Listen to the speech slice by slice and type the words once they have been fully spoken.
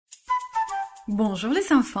Bonjour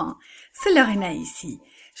les enfants, c'est Lorena ici.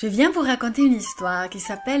 Je viens vous raconter une histoire qui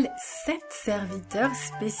s'appelle « Sept serviteurs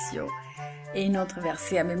spéciaux ». Et notre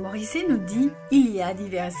verset à mémoriser nous dit « Il y a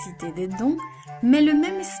diversité des dons, mais le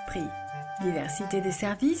même esprit. Diversité des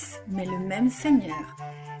services, mais le même Seigneur. »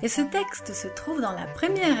 Et ce texte se trouve dans la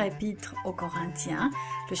première épître aux Corinthiens,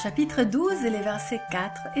 le chapitre 12 et les versets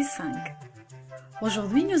 4 et 5.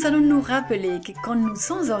 Aujourd'hui, nous allons nous rappeler que quand nous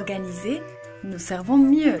sommes organisés, nous servons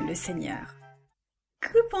mieux le Seigneur.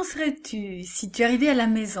 Que penserais-tu si tu arrivais à la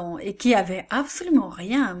maison et qu'il n'y avait absolument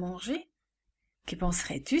rien à manger? Que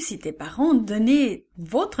penserais-tu si tes parents donnaient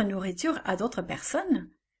votre nourriture à d'autres personnes?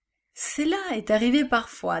 Cela est arrivé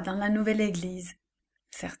parfois dans la nouvelle église.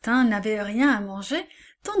 Certains n'avaient rien à manger,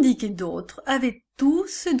 tandis que d'autres avaient tout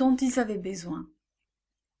ce dont ils avaient besoin.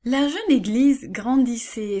 La jeune église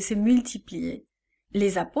grandissait et se multipliait.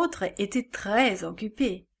 Les apôtres étaient très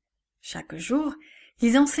occupés. Chaque jour,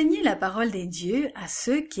 ils enseignaient la parole des dieux à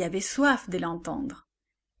ceux qui avaient soif de l'entendre.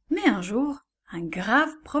 Mais un jour, un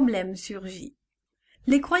grave problème surgit.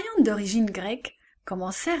 Les croyants d'origine grecque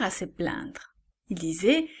commencèrent à se plaindre. Ils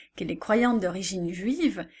disaient que les croyants d'origine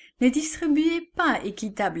juive ne distribuaient pas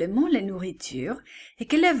équitablement la nourriture et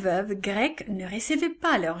que les veuves grecques ne recevaient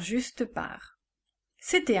pas leur juste part.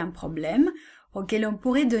 C'était un problème auquel on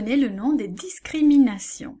pourrait donner le nom de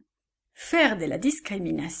discrimination. Faire de la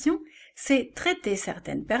discrimination, c'est traiter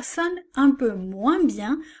certaines personnes un peu moins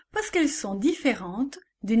bien parce qu'elles sont différentes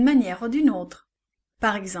d'une manière ou d'une autre.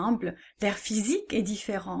 Par exemple, leur physique est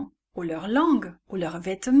différent, ou leur langue, ou leurs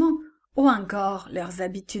vêtements, ou encore leurs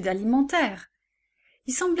habitudes alimentaires.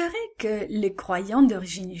 Il semblerait que les croyants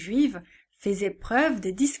d'origine juive faisaient preuve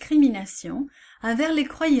de discrimination envers les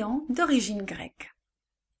croyants d'origine grecque.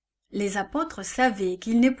 Les apôtres savaient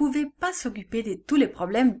qu'ils ne pouvaient pas s'occuper de tous les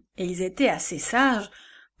problèmes et ils étaient assez sages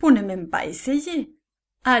pour ne même pas essayer.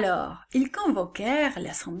 Alors, ils convoquèrent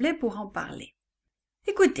l'assemblée pour en parler.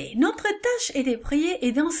 Écoutez, notre tâche est de prier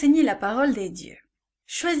et d'enseigner la parole des dieux.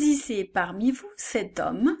 Choisissez parmi vous cet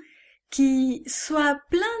homme qui soit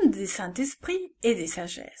plein de Saint-Esprit et de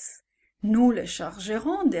sagesse. Nous le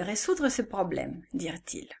chargerons de résoudre ce problème,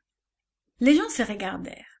 dirent-ils. Les gens se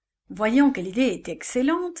regardèrent. Voyant que l'idée était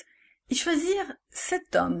excellente, ils choisirent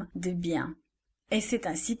 7 hommes de bien. Et c'est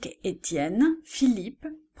ainsi qu'Étienne, Philippe,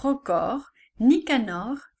 Procore,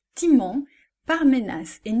 Nicanor, Timon,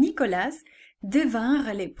 Parménas et Nicolas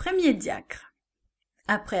devinrent les premiers diacres.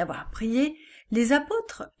 Après avoir prié, les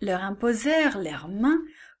apôtres leur imposèrent leurs mains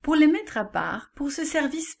pour les mettre à part pour ce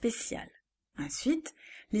service spécial. Ensuite,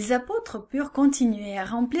 les apôtres purent continuer à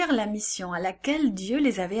remplir la mission à laquelle Dieu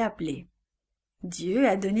les avait appelés. Dieu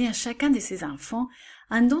a donné à chacun de ses enfants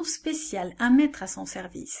un don spécial à mettre à son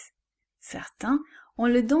service. Certains ont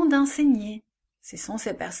le don d'enseigner. Ce sont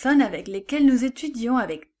ces personnes avec lesquelles nous étudions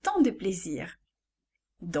avec tant de plaisir.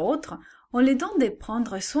 D'autres ont le don de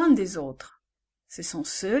prendre soin des autres. Ce sont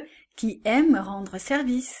ceux qui aiment rendre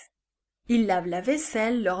service. Ils lavent la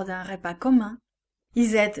vaisselle lors d'un repas commun.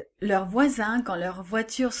 Ils aident leurs voisins quand leurs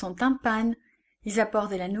voitures sont en panne. Ils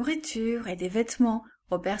apportent de la nourriture et des vêtements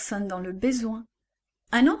aux personnes dans le besoin.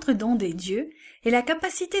 Un autre don des dieux est la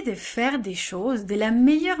capacité de faire des choses de la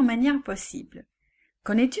meilleure manière possible.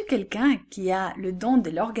 Connais-tu quelqu'un qui a le don de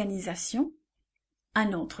l'organisation?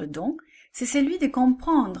 Un autre don, c'est celui de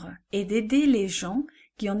comprendre et d'aider les gens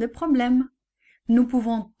qui ont des problèmes. Nous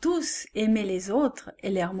pouvons tous aimer les autres et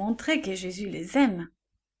leur montrer que Jésus les aime.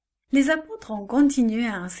 Les apôtres ont continué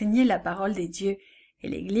à enseigner la parole des dieux et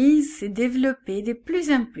l'Église s'est développée de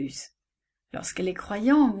plus en plus. Lorsque les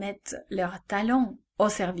croyants mettent leurs talents au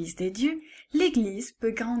service des dieux, l'Église peut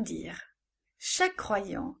grandir. Chaque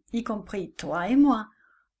croyant, y compris toi et moi,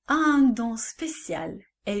 a un don spécial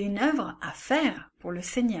et une œuvre à faire pour le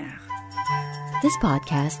Seigneur. This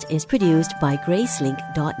podcast is produced by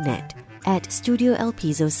gracelink.net at Studio El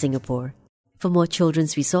Piso, Singapore. For more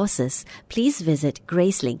children's resources, please visit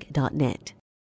gracelink.net.